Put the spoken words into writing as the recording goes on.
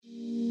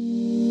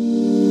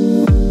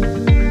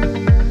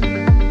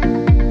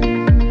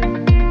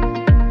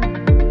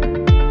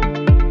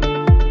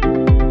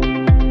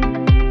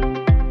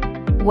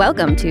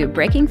Welcome to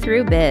Breaking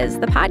Through Biz,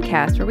 the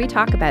podcast where we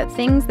talk about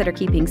things that are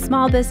keeping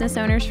small business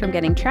owners from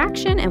getting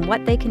traction and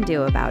what they can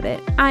do about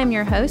it. I'm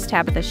your host,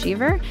 Tabitha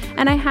Sheaver,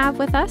 and I have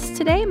with us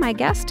today my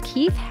guest,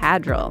 Keith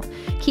Haddrill.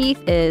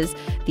 Keith is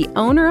the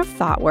owner of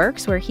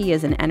ThoughtWorks, where he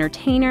is an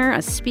entertainer,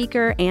 a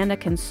speaker, and a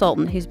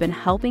consultant who's been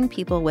helping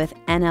people with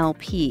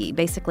NLP,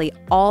 basically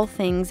all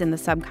things in the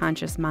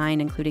subconscious mind,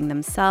 including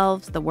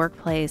themselves, the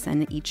workplace,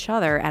 and each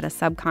other at a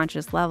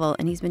subconscious level.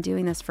 And he's been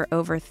doing this for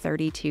over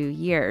 32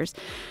 years.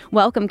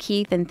 Welcome,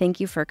 Keith, and thank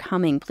you for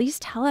coming. Please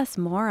tell us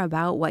more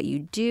about what you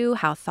do,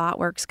 how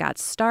ThoughtWorks got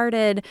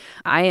started.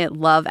 I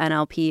love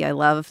NLP. I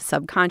love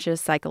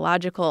subconscious,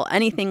 psychological,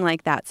 anything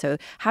like that. So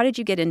how did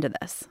you get into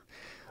this?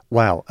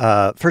 Wow.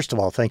 First of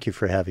all, thank you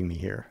for having me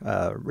here.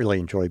 Really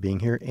enjoy being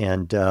here.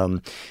 And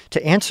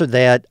to answer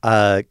that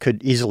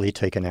could easily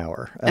take an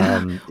hour.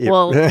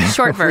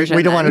 Short version.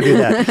 We don't want to do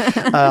that.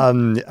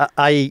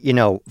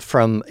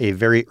 From a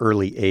very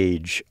early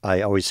age,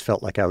 I always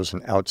felt like I was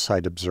an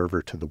outside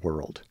observer to the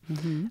world.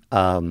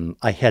 Mm-hmm.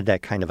 I had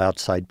that kind of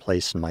outside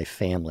place in my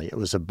family. It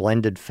was a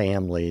blended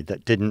family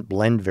that didn't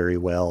blend very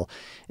well,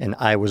 and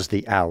I was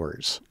the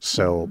ours.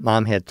 So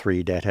Mom had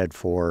 3, Dad had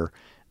 4.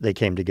 They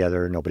came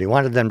together. Nobody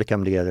wanted them to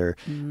come together.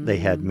 Mm. They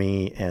had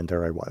me, and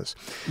there I was.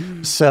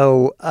 Mm.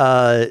 So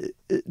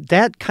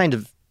that kind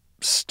of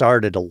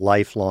started a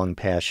lifelong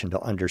passion to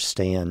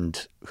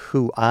understand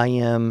who I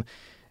am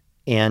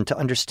and to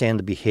understand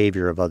the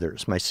behavior of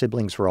others. My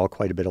siblings were all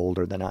quite a bit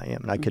older than I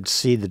am, and I could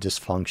see the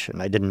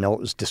dysfunction. I didn't know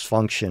it was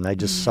dysfunction. I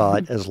just saw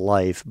it as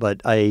life,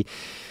 but I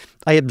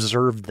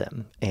observed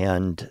them.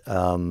 And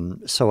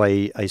so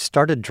I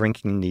started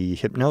drinking the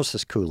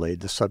hypnosis Kool-Aid,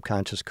 the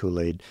subconscious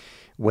Kool-Aid,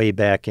 way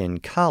back in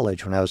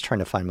college when I was trying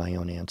to find my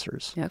own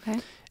answers. Okay.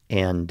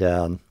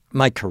 And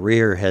my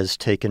career has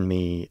taken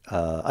me,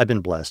 I've been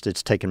blessed.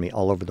 It's taken me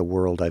all over the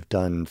world. I've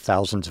done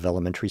thousands of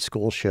elementary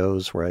school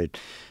shows where I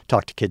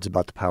talk to kids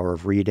about the power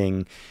of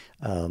reading,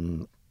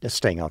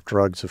 staying off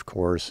drugs, of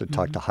course. I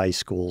talk to high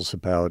schools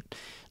about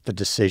the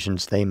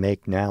decisions they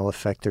make now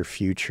affect their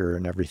future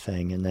and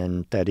everything. And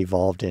then that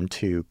evolved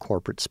into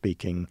corporate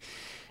speaking.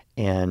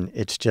 And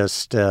it's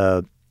just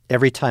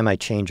every time I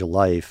change a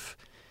life,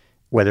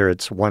 whether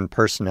it's one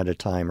person at a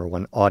time or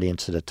one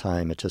audience at a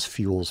time, it just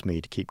fuels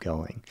me to keep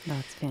going.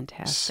 That's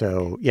fantastic.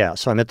 So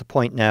I'm at the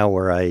point now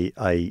where I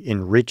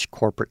enrich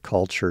corporate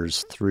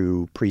cultures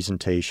through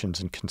presentations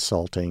and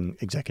consulting,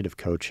 executive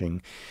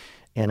coaching.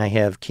 And I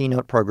have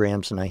keynote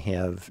programs, and I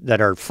have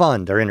that are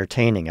fun. They're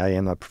entertaining. I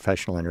am a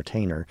professional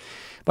entertainer.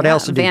 But I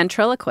also do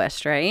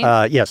ventriloquist,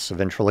 right? Yes, a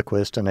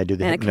ventriloquist, and I do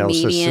the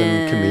hypnosis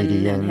and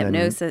comedian and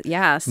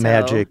hypnosis,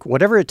 magic,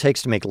 whatever it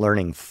takes to make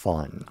learning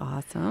fun.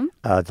 Awesome.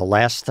 The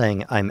last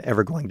thing I'm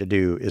ever going to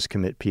do is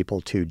commit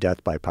people to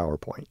death by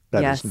PowerPoint.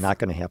 That is not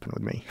going to happen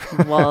with me.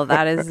 Well,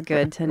 that is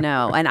good to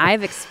know. And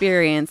I've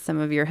experienced some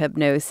of your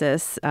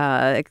hypnosis,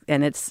 and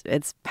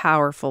it's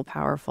powerful,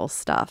 powerful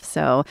stuff.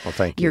 So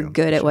thank you. You're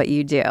good at what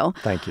you do.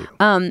 Thank you.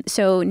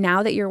 So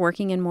now that you're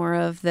working in more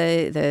of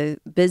the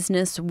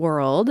business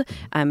world,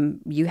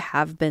 you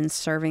have been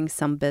serving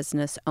some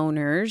business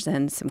owners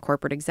and some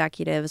corporate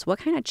executives. What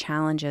kind of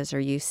challenges are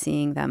you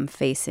seeing them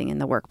facing in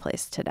the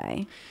workplace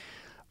today?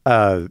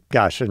 That's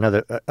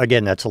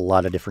a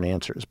lot of different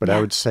answers. But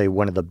I would say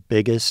one of the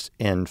biggest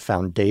and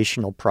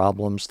foundational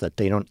problems that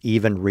they don't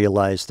even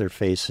realize they're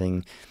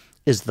facing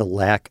is the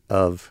lack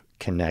of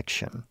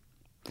connection.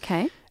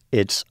 Okay.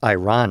 It's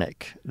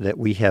ironic that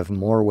we have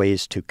more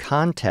ways to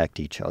contact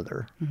each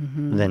other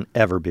than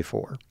ever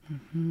before.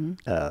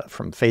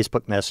 From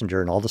Facebook Messenger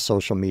and all the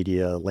social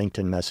media,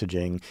 LinkedIn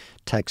messaging,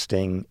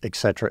 texting,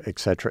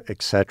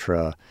 et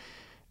cetera,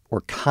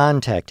 we're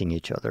contacting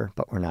each other,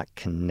 but we're not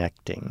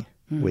connecting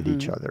with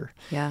each other.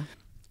 Yeah.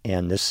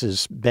 And this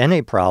has been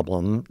a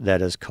problem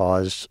that has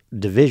caused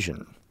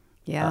division.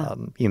 Yeah.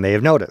 You may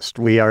have noticed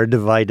we are a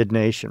divided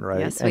nation, right?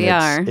 Yes, we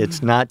are.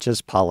 It's not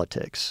just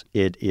politics.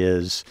 It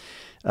is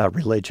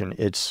religion.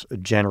 It's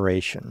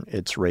generation.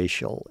 It's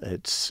racial.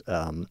 It's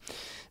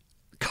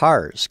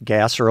cars,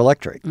 gas or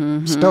electric.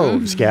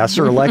 Stoves, gas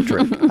or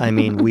electric. I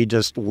mean, we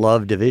just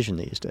love division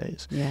these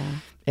days. Yeah.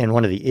 And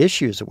one of the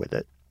issues with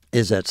it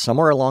is that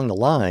somewhere along the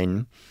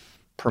line,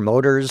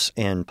 promoters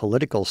and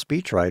political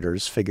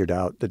speechwriters figured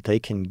out that they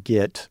can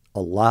get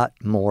a lot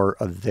more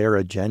of their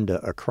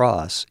agenda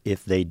across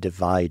if they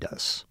divide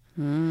us.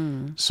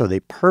 So they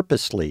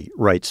purposely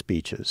write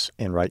speeches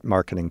and write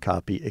marketing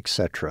copy,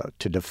 etc.,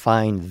 to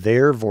define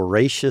their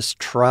voracious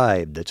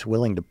tribe that's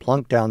willing to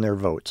plunk down their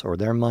votes or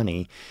their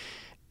money.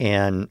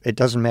 And it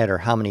doesn't matter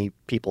how many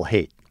people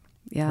hate,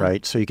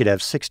 right? So you could have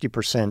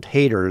 60%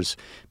 haters,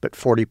 but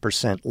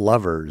 40%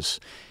 lovers.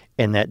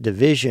 And that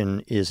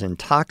division is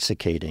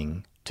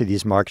intoxicating to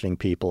these marketing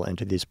people and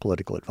to these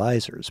political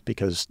advisors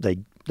because they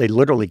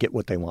literally get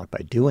what they want by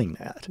doing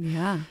that.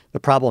 Yeah. The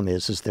problem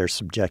is they're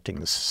subjecting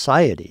the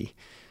society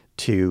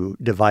to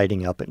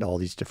dividing up into all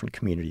these different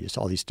communities,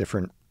 all these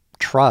different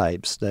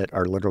tribes that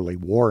are literally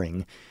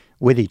warring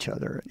with each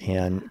other.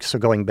 And so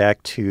going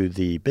back to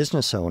the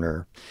business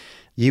owner,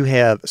 You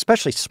have,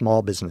 especially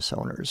small business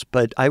owners,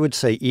 but I would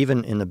say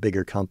even in the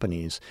bigger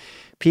companies,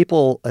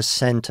 people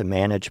ascend to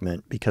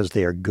management because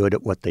they are good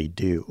at what they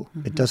do.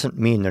 It doesn't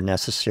mean they're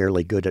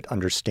necessarily good at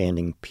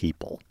understanding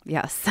people.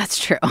 Yes, that's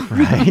true.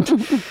 Right?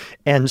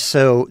 And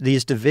so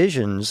these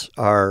divisions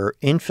are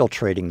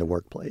infiltrating the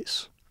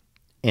workplace,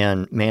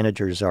 and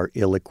managers are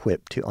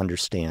ill-equipped to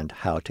understand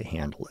how to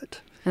handle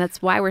it. And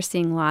that's why we're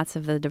seeing lots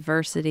of the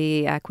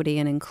diversity, equity,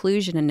 and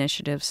inclusion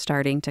initiatives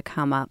starting to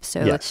come up.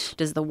 So Yes.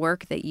 Does the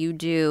work that you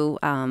do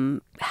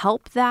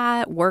help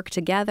that, work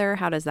together?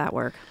 How does that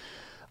work?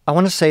 I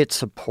want to say it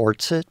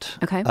supports it.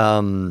 Okay.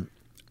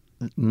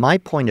 My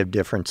point of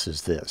difference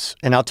is this,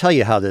 and I'll tell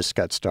you how this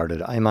got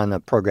started. I'm on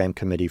the program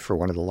committee for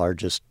one of the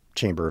largest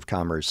chamber of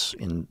commerce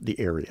in the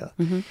area.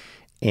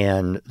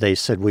 And they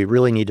said, we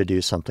really need to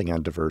do something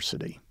on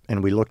diversity.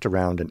 And we looked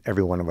around, and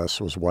every one of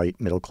us was white,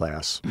 middle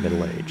class,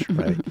 middle age,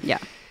 right? Yeah.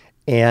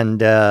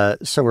 And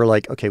so we're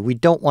like, okay, we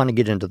don't want to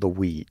get into the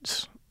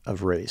weeds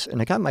of race.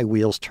 And I got my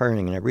wheels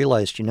turning, and I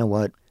realized, you know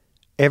what?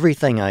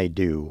 Everything I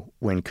do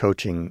when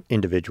coaching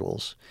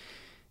individuals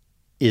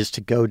is to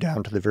go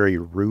down to the very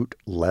root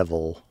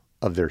level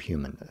of their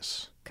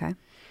humanness. Okay.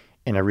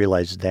 And I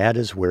realized that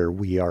is where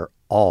we are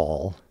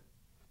all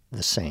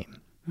the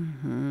same.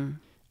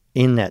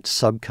 In that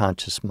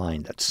subconscious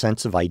mind, that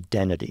sense of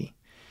identity,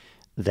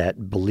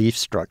 that belief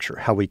structure,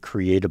 how we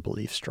create a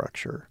belief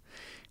structure,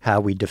 how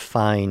we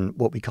define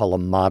what we call a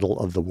model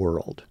of the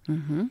world,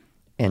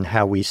 and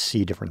how we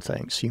see different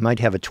things. You might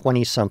have a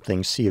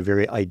 20-something see a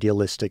very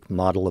idealistic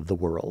model of the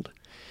world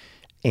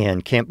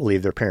and can't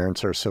believe their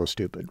parents are so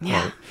stupid.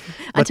 Yeah. Right?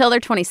 Until they're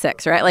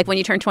 26, right? Like when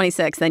you turn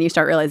 26, then you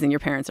start realizing your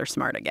parents are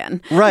smart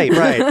again. Right.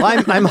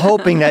 Well, I'm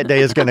hoping that day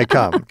is going to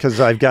come because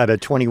I've got a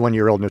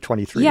 21-year-old and a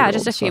 23-year-old. Yeah,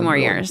 just a few more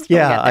years.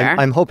 Yeah, we'll get there.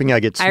 I'm hoping I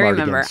get smart I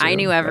remember. again soon, I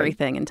knew right?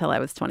 everything until I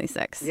was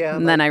 26. Yeah,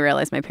 and then I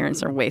realized my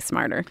parents are way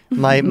smarter.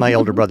 My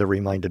older brother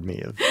reminded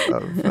me of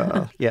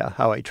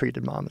how I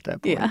treated mom at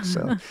that point. Yeah.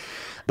 So,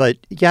 but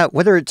yeah,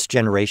 whether it's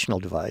generational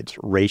divides,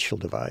 racial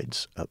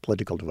divides,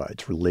 political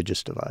divides,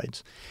 religious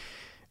divides,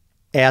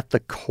 at the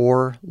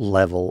core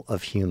level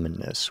of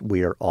humanness,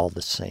 we are all the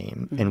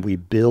same, and we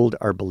build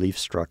our belief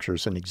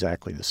structures in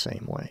exactly the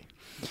same way.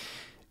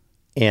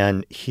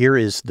 And here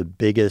is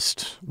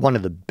one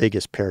of the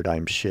biggest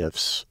paradigm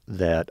shifts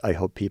that I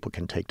hope people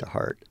can take to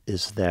heart,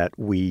 is that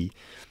we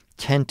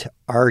tend to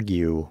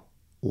argue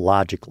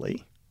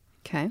logically,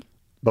 Okay.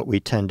 but we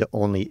tend to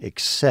only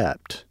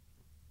accept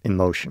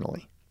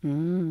emotionally,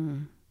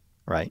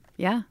 right?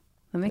 Yeah,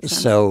 that makes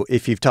sense. So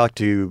if you've talked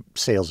to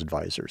sales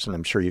advisors, and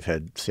I'm sure you've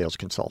had sales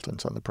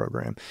consultants on the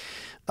program,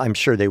 I'm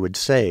sure they would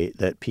say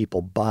that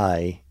people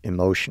buy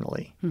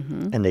emotionally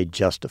and they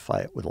justify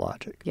it with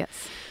logic. Yes.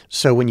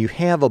 So when you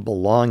have a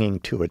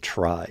belonging to a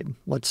tribe,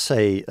 let's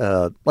say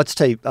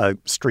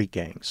street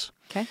gangs.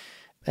 Okay.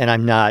 And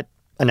I'm not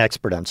an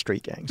expert on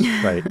street gangs,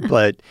 right?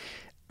 But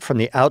from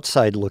the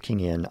outside looking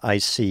in, I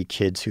see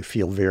kids who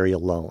feel very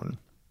alone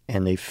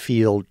and they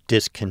feel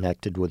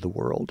disconnected with the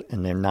world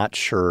and they're not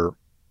sure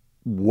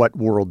what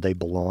world they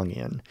belong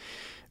in.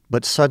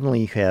 But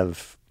suddenly you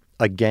have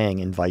a gang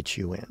invites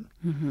you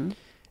in.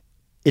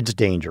 It's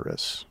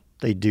dangerous.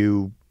 They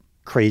do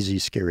crazy,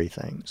 scary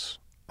things.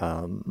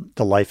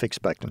 The life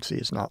expectancy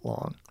is not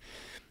long.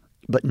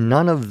 But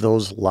none of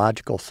those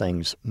logical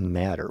things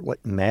matter.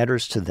 What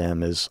matters to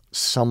them is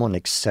someone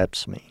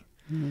accepts me.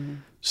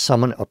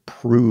 Someone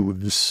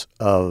approves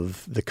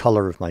of the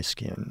color of my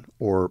skin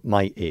or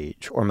my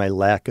age or my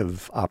lack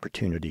of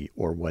opportunity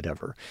or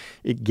whatever.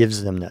 It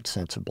gives them that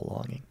sense of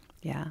belonging.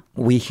 Yeah.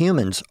 We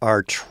humans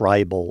are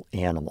tribal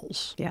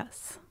animals.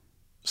 Yes.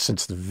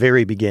 Since the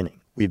very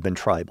beginning, we've been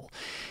tribal.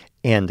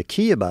 And the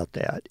key about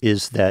that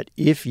is that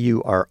if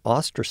you are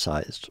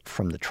ostracized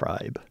from the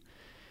tribe,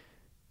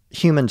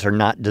 humans are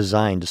not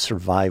designed to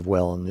survive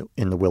well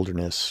in the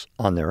wilderness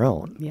on their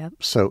own. Yep.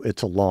 So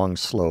it's a long,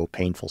 slow,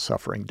 painful,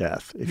 suffering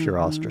death if you're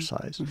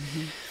ostracized.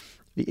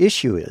 The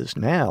issue is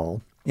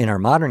now, in our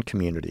modern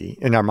community,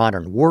 in our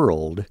modern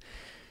world,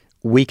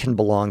 we can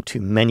belong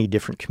to many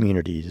different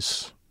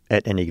communities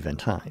at any given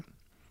time.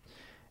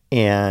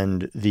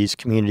 And these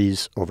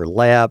communities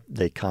overlap,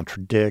 they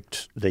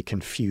contradict, they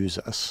confuse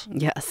us.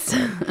 Yes.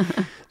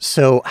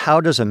 So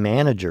how does a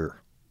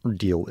manager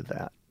deal with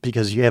that?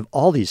 Because you have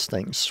all these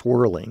things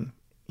swirling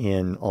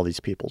in all these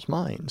people's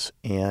minds.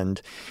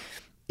 And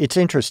it's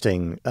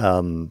interesting,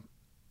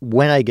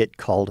 when I get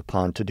called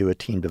upon to do a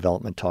team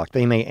development talk,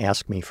 they may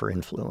ask me for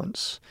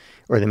influence,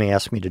 or they may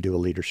ask me to do a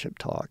leadership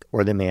talk,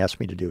 or they may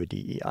ask me to do a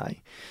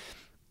DEI.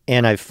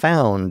 And I've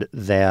found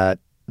that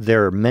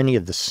there are many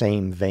of the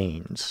same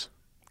veins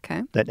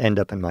that end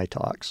up in my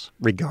talks,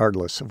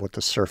 regardless of what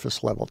the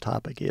surface level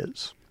topic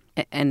is.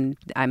 And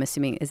I'm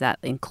assuming, is that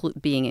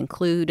being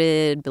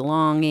included,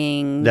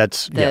 belonging?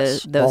 That's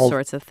yes. Those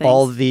sorts of things.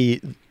 All the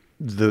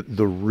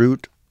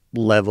root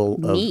level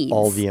needs. Of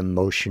all the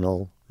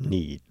emotional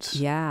needs.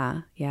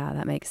 Yeah,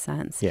 that makes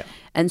sense. Yeah.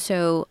 And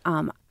so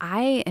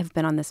I have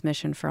been on this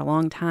mission for a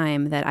long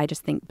time that I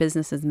just think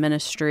business is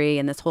ministry,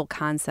 and this whole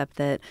concept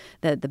that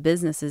the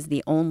business is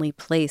the only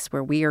place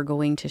where we are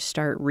going to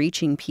start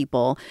reaching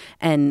people.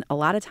 And a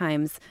lot of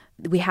times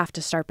we have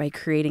to start by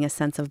creating a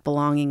sense of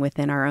belonging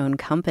within our own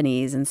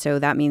companies. And so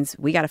that means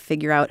we got to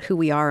figure out who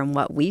we are and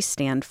what we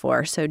stand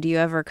for. So do you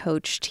ever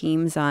coach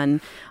teams on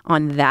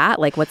that?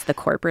 Like, what's the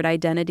corporate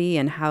identity,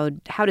 and how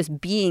does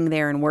being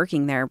there and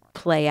working there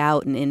play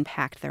out and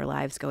impact their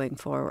lives going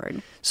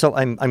forward? So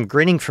I'm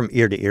grinning from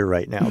ear to ear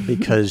right now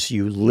because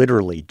you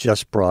literally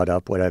just brought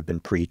up what I've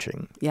been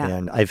preaching. Yeah.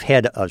 And I've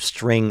had a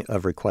string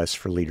of requests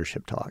for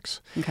leadership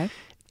talks. Okay.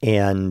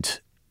 And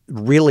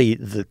really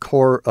the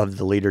core of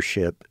the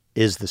leadership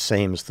is the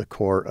same as the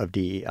core of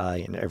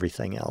DEI and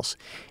everything else.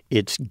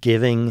 It's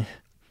giving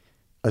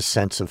a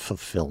sense of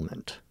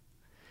fulfillment.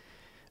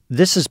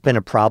 This has been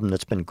a problem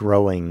that's been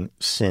growing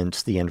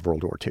since the end of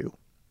World War II.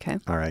 Okay.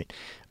 All right.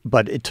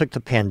 But it took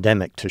the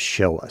pandemic to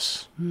show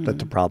us that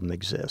the problem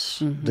exists.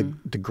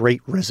 The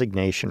great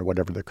resignation, or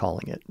whatever they're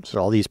calling it.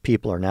 So all these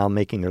people are now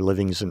making their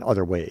livings in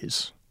other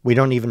ways. We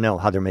don't even know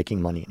how they're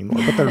making money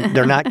anymore, but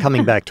they're not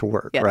coming back to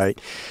work, Yes.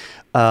 right?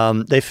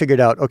 They figured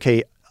out,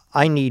 okay,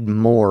 I need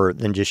more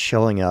than just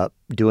showing up,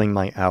 doing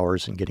my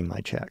hours, and getting my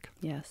check.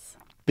 Yes.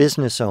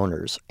 Business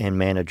owners and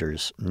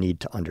managers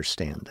need to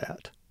understand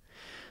that.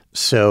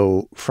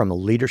 So from a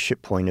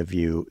leadership point of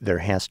view, there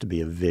has to be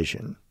a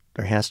vision.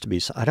 There has to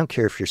be, I don't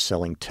care if you're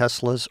selling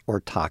Teslas or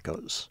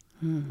tacos,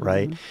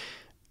 right?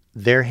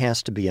 There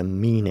has to be a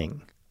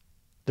meaning.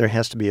 There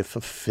has to be a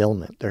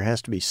fulfillment. There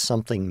has to be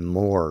something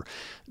more.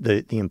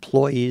 The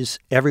employees,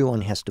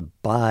 everyone has to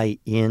buy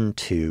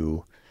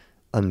into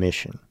a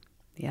mission.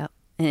 Yep.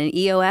 And in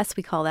EOS,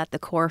 we call that the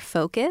core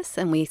focus,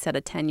 and we set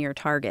a 10-year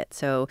target.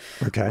 So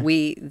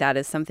that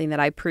is something that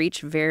I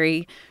preach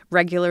very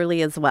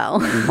regularly as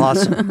well.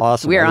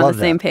 Awesome. We're on the that.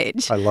 same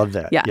page. I love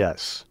that. Yeah.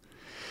 Yes.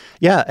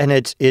 Yeah, and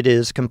it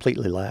is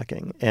completely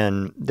lacking.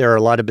 And there are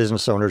a lot of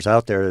business owners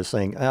out there that are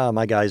saying,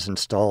 my guys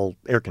install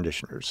air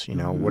conditioners. You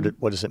know,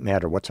 what does it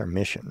matter? What's our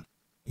mission?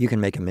 You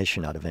can make a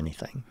mission out of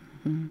anything.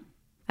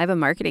 I have a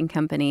marketing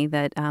company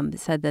that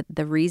said that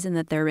the reason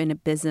that they're in a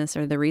business,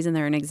 or the reason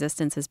they're in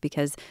existence, is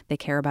because they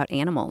care about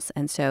animals.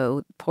 And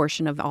so a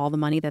portion of all the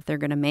money that they're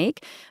going to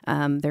make,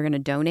 they're going to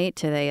donate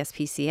to the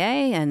ASPCA,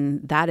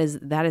 and that is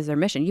their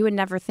mission. You would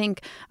never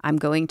think I'm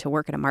going to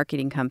work at a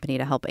marketing company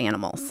to help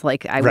animals.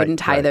 Like, I wouldn't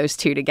tie those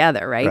two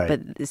together, right?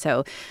 But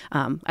so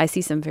I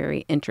see some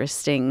very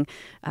interesting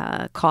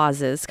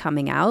causes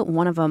coming out.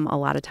 One of them a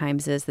lot of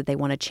times is that they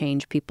want to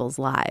change people's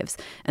lives.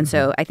 And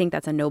so I think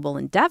that's a noble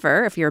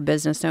endeavor if you're a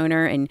business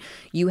owner and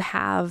you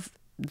have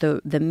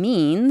the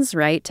means,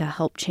 right, to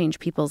help change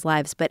people's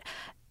lives, but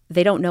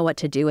they don't know what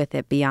to do with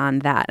it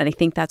beyond that. And I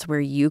think that's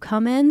where you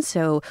come in.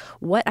 So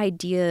what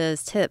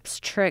ideas, tips,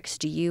 tricks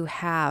do you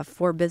have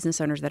for business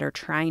owners that are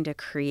trying to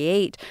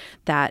create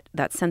that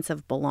sense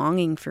of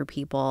belonging for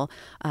people?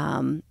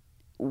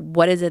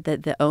 What is it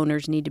that the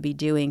owners need to be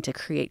doing to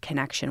create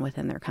connection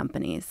within their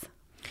companies?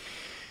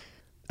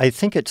 I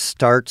think it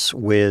starts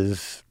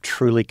with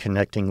truly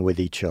connecting with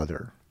each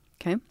other.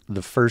 Okay.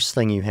 The first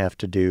thing you have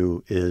to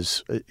do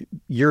is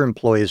your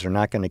employees are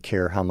not going to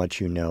care how much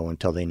you know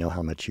until they know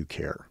how much you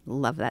care.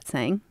 Love that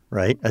saying.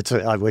 Right?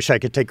 I wish I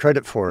could take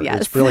credit for it.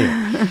 Yes. It's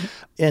brilliant.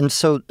 And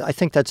so I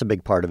think that's a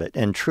big part of it.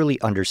 And truly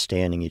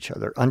understanding each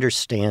other,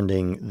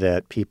 understanding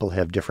that people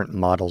have different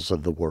models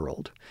of the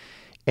world.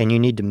 And you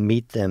need to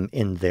meet them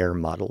in their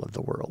model of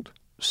the world.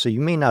 So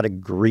you may not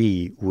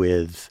agree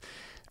with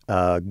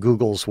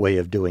Google's way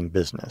of doing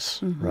business,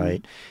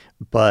 right?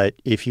 But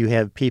if you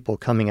have people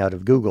coming out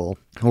of Google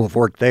who have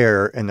worked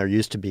there and they're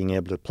used to being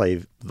able to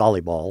play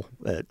volleyball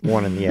at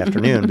 1 in the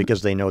afternoon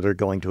because they know they're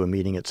going to a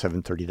meeting at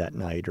 7:30 that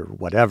night or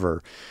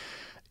whatever,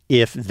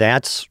 if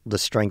that's the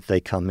strength they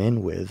come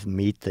in with,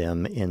 meet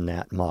them in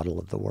that model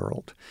of the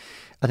world.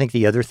 I think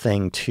the other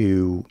thing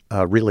to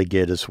really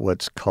get is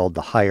what's called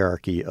the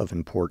hierarchy of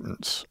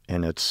importance,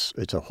 and it's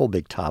a whole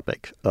big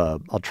topic.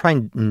 I'll try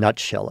and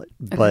nutshell it,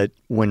 but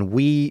when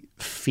we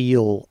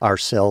feel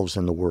ourselves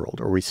in the world,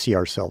 or we see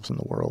ourselves in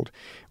the world,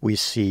 we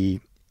see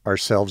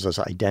ourselves as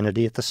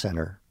identity at the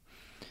center,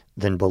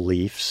 then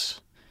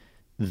beliefs,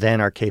 then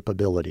our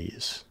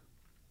capabilities,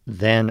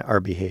 then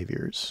our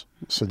behaviors.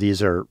 So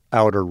these are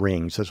outer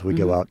rings as we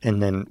go out,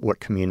 and then what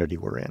community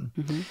we're in.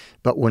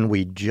 But when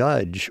we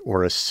judge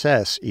or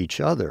assess each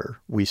other,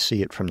 we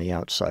see it from the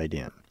outside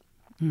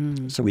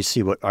in. So we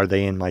see, what are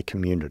they in my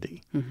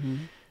community?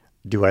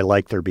 Do I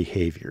like their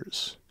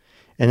behaviors?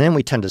 And then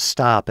we tend to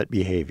stop at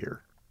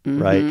behavior,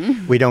 right?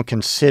 We don't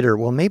consider,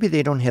 well, maybe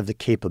they don't have the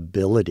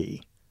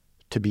capability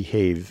to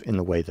behave in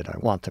the way that I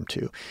want them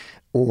to.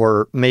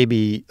 Or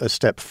maybe a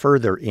step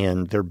further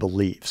in their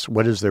beliefs.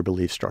 What is their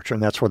belief structure?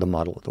 And that's where the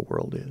model of the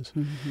world is.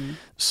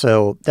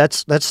 So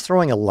that's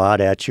throwing a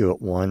lot at you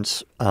at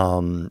once.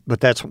 But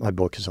that's what my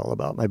book is all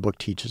about. My book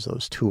teaches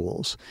those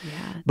tools.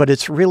 Yeah. But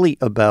it's really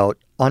about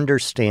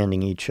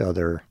understanding each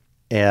other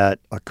at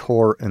a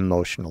core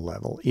emotional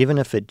level, even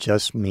if it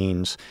just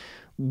means,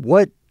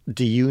 what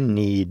do you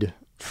need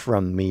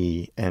from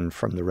me and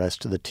from the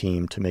rest of the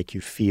team to make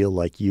you feel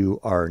like you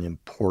are an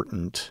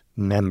important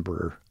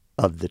member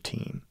of the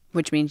team?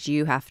 Which means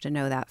you have to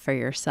know that for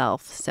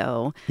yourself.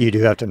 So you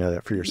do have to know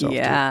that for yourself,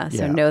 too.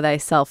 So know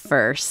thyself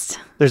first.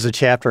 There's a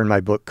chapter in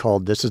my book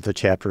called This is the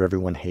Chapter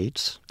Everyone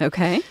Hates.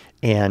 Okay.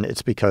 And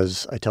it's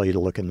because I tell you to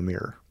look in the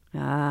mirror.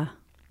 Yeah.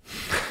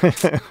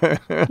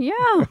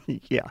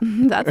 Yeah.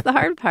 That's the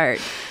hard part.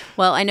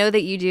 Well, I know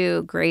that you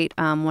do great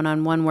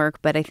one-on-one work,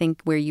 but I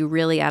think where you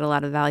really add a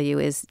lot of value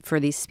is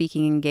for these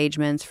speaking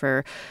engagements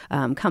for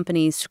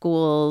companies,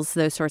 schools,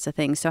 those sorts of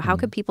things. So how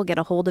could people get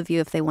a hold of you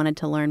if they wanted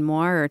to learn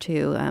more or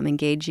to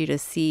engage you to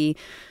see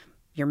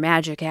your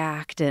magic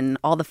act and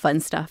all the fun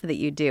stuff that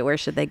you do? Where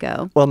should they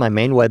go? Well, my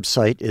main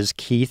website is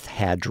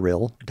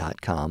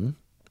keithhaddrill.com.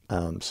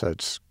 So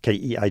it's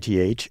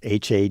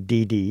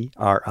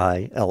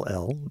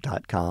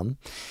KeithHaddrill.com.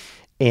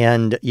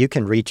 And you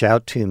can reach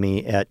out to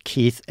me at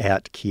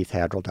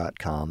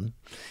keith@keithhaddrill.com,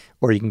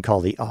 or you can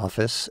call the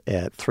office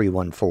at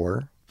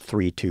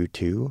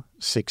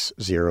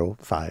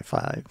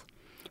 314-322-6055.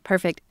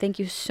 Perfect. Thank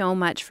you so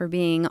much for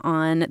being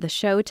on the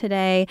show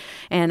today.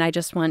 And I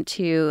just want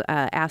to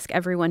ask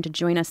everyone to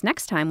join us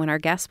next time when our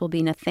guest will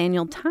be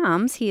Nathaniel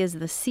Toms. He is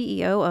the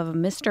CEO of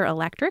Mr.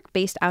 Electric,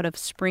 based out of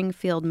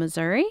Springfield,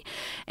 Missouri.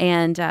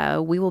 And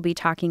we will be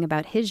talking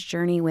about his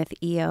journey with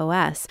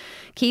EOS.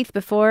 Keith,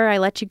 before I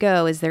let you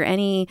go, is there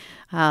any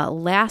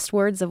last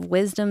words of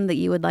wisdom that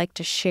you would like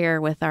to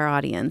share with our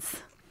audience?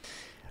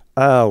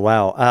 Oh,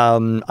 wow.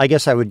 I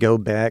guess I would go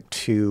back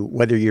to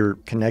whether you're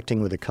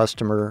connecting with a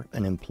customer,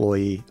 an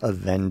employee, a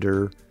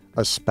vendor,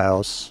 a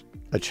spouse,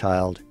 a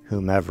child,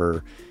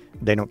 whomever,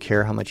 they don't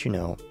care how much you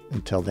know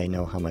until they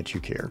know how much you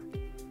care.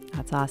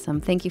 That's awesome.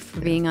 Thank you for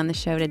being on the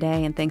show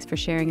today, and thanks for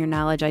sharing your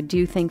knowledge. I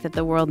do think that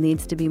the world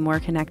needs to be more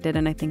connected,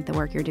 and I think the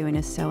work you're doing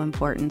is so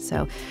important.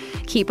 So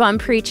keep on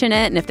preaching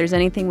it, and if there's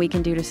anything we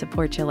can do to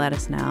support you, let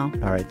us know.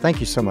 All right. Thank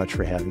you so much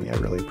for having me. I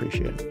really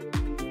appreciate it.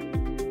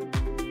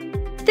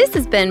 This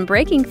has been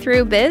Breaking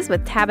Through Biz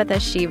with Tabitha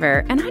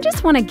Sheaver, and I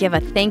just want to give a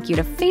thank you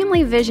to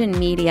Family Vision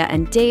Media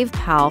and Dave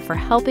Powell for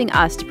helping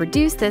us to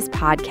produce this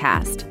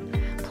podcast.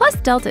 Plus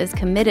Delta is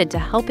committed to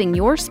helping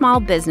your small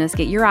business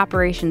get your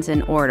operations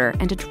in order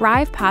and to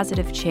drive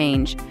positive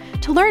change.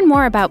 To learn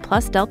more about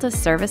Plus Delta's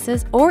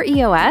services or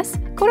EOS,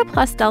 go to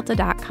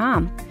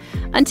plusdelta.com.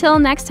 Until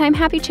next time,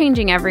 happy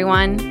changing,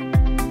 everyone.